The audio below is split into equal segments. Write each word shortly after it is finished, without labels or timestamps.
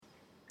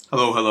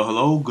Hello, hello,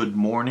 hello. Good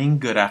morning,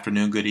 good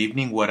afternoon, good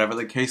evening, whatever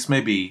the case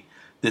may be.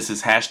 This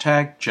is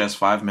hashtag just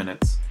 5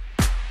 minutes.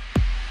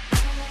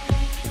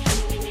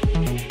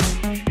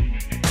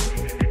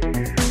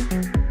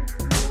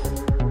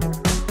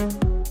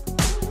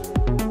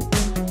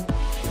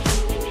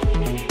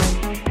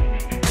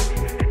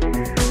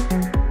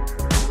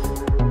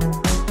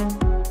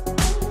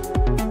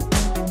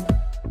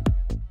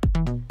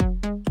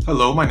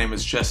 Hello, my name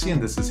is Jesse,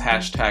 and this is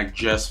hashtag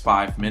just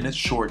 5 minutes,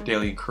 short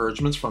daily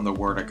encouragements from the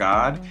Word of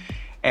God.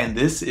 And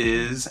this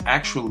is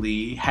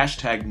actually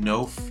hashtag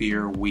no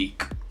fear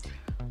week.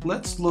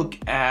 Let's look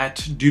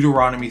at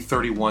Deuteronomy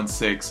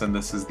 31:6, and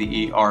this is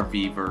the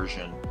ERV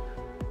version.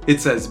 It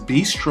says,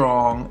 "Be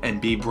strong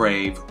and be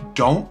brave.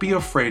 Don't be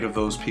afraid of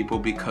those people,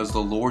 because the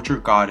Lord your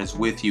God is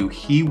with you.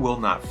 He will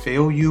not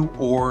fail you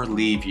or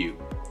leave you."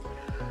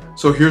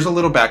 So here's a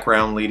little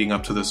background leading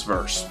up to this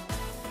verse.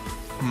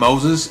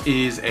 Moses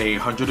is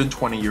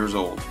 120 years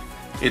old.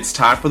 It's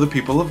time for the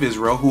people of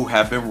Israel, who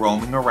have been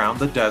roaming around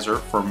the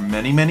desert for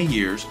many, many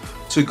years,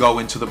 to go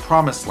into the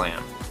promised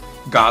land.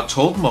 God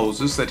told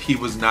Moses that he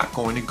was not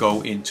going to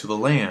go into the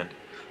land.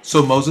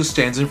 So Moses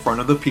stands in front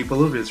of the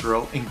people of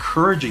Israel,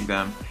 encouraging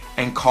them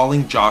and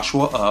calling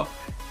Joshua up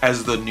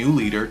as the new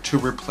leader to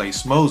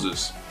replace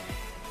Moses.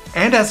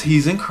 And as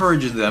he's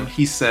encouraging them,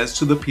 he says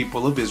to the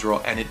people of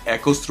Israel, and it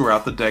echoes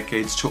throughout the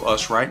decades to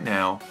us right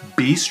now,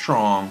 "Be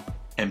strong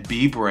and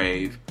be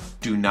brave.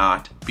 Do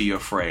not be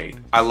afraid."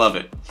 I love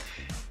it.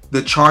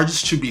 The charge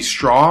is to be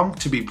strong,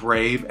 to be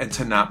brave, and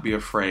to not be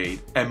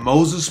afraid. And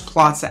Moses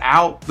plots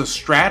out the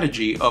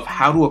strategy of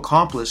how to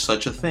accomplish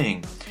such a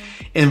thing.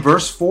 In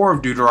verse 4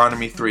 of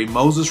Deuteronomy 3,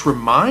 Moses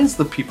reminds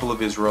the people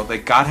of Israel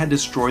that God had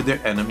destroyed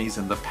their enemies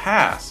in the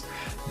past.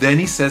 Then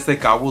he says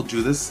that God will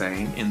do the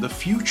same in the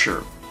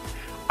future.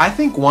 I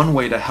think one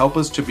way to help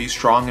us to be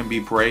strong and be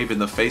brave in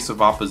the face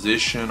of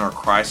opposition or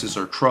crisis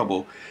or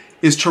trouble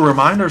is to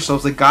remind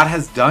ourselves that God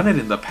has done it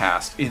in the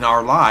past in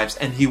our lives,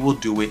 and he will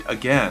do it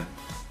again.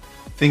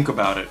 Think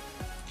about it.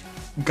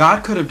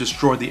 God could have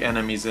destroyed the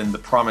enemies in the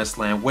promised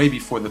land way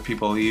before the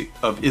people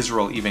of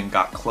Israel even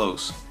got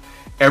close.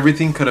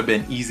 Everything could have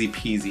been easy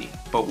peasy,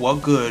 but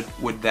what good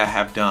would that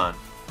have done?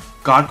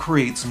 God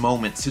creates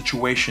moments,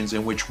 situations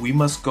in which we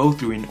must go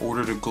through in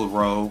order to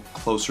grow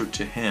closer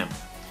to him.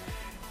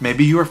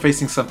 Maybe you are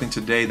facing something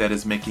today that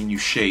is making you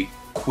shake,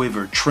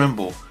 quiver,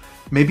 tremble.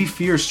 Maybe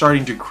fear is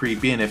starting to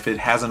creep in if it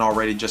hasn't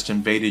already just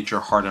invaded your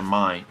heart and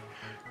mind.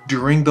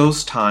 During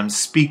those times,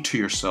 speak to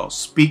yourself.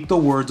 Speak the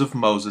words of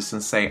Moses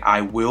and say, "I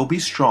will be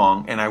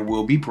strong and I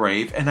will be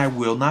brave and I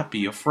will not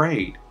be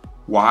afraid."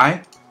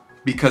 Why?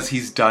 Because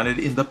he's done it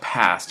in the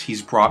past.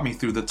 He's brought me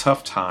through the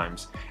tough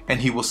times,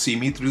 and he will see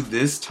me through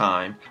this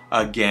time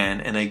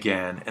again and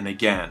again and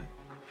again.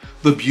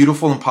 The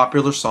beautiful and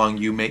popular song,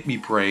 "You Make Me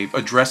Brave,"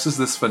 addresses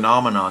this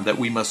phenomenon that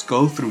we must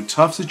go through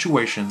tough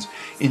situations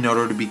in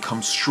order to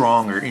become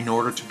stronger, in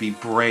order to be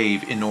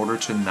brave, in order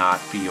to not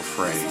be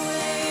afraid.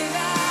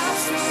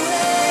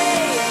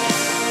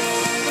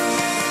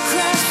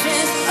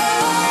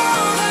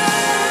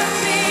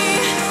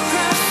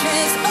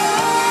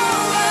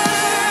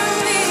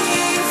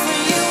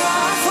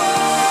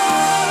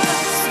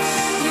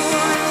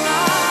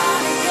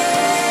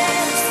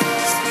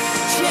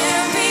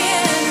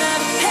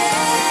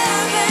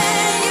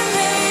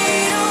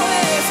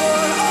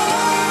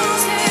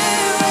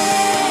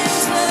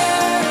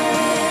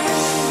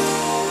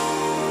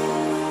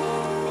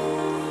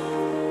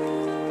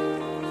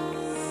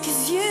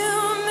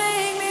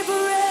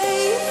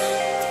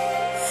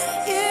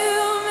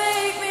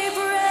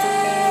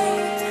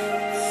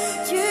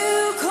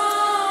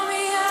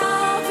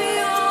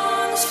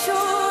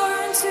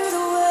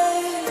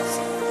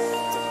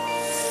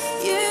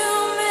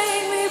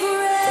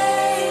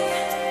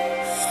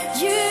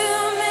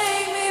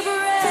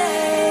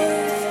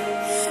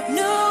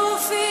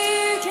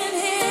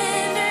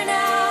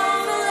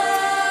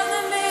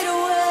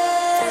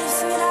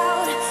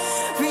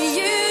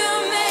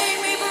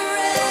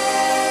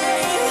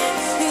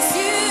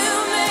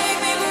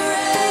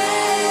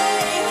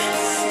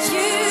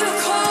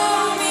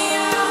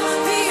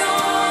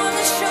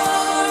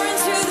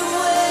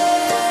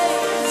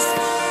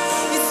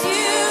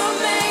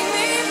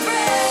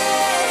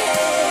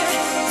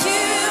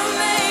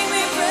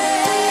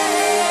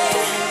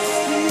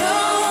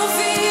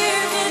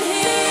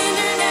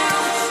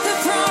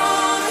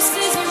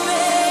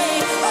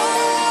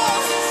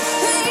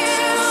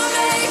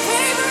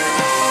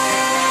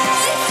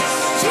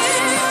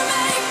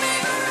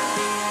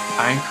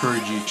 I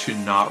encourage you to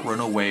not run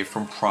away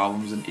from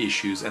problems and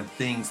issues and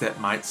things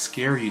that might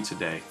scare you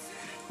today.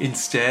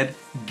 Instead,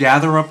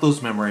 gather up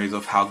those memories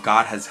of how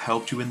God has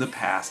helped you in the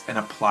past and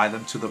apply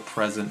them to the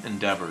present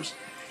endeavors.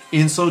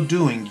 In so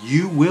doing,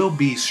 you will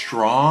be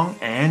strong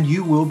and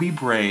you will be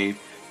brave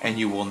and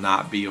you will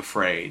not be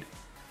afraid.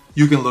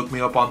 You can look me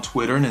up on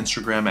Twitter and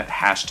Instagram at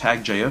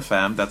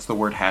 #JFM, that's the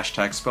word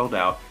hashtag spelled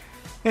out,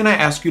 and I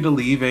ask you to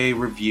leave a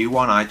review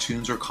on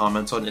iTunes or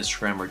comments on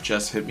Instagram or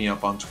just hit me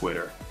up on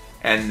Twitter.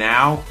 And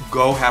now,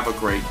 go have a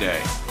great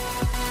day.